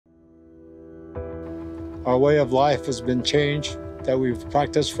Our way of life has been changed that we've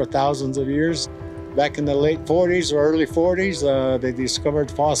practiced for thousands of years. Back in the late 40s or early 40s, they discovered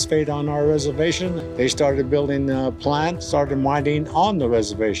phosphate on our reservation. They started building plants, started mining on the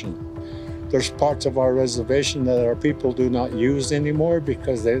reservation. There's parts of our reservation that our people do not use anymore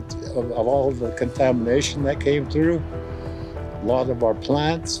because of all the contamination that came through. A lot of our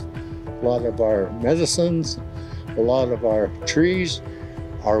plants, a lot of our medicines, a lot of our trees,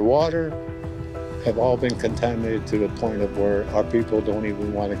 our water have all been contaminated to the point of where our people don't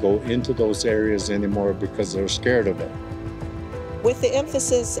even want to go into those areas anymore because they're scared of it. With the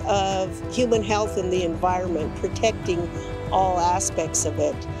emphasis of human health and the environment, protecting all aspects of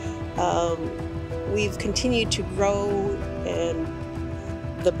it, we've continued to grow, and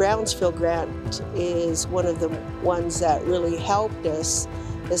the Brownsfield grant is one of the ones that really helped us,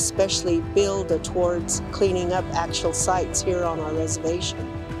 especially build towards cleaning up actual sites here on our reservation.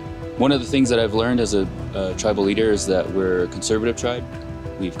 One of the things that I've learned as a tribal leader is that we're a conservative tribe.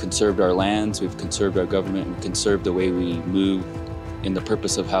 We've conserved our lands, we've conserved our government, we've conserved the way we move in the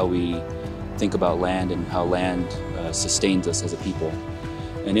purpose of how we think about land and how land sustains us as a people.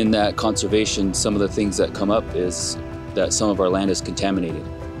 And in that conservation, some of the things that come up is that some of our land is contaminated.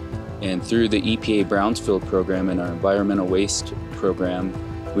 And through the EPA Brownsfield program and our environmental waste program,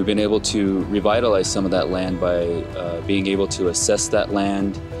 we've been able to revitalize some of that land by being able to assess that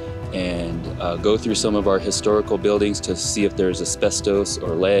land and go through some of our historical buildings to see if there's asbestos or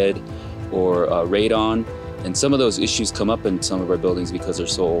lead or radon. And some of those issues come up in some of our buildings because they're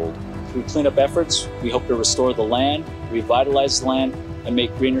so old. Through cleanup efforts, we hope to restore the land, revitalize the land, and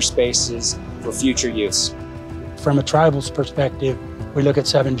make greener spaces for future use. From a tribal's perspective, we look at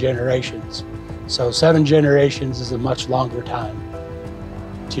 7 generations. So 7 generations is a much longer time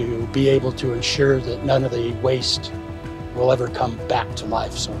to be able to ensure that none of the waste will ever come back to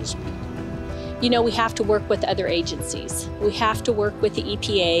life, so to speak. You know, we have to work with other agencies. We have to work with the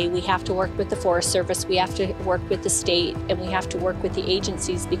EPA, we have to work with the Forest Service, we have to work with the state, and we have to work with the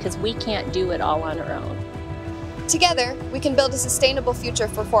agencies because we can't do it all on our own. Together, we can build a sustainable future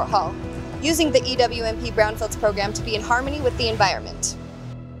for Fort Hall, using the EWMP Brownfields program to be in harmony with the environment.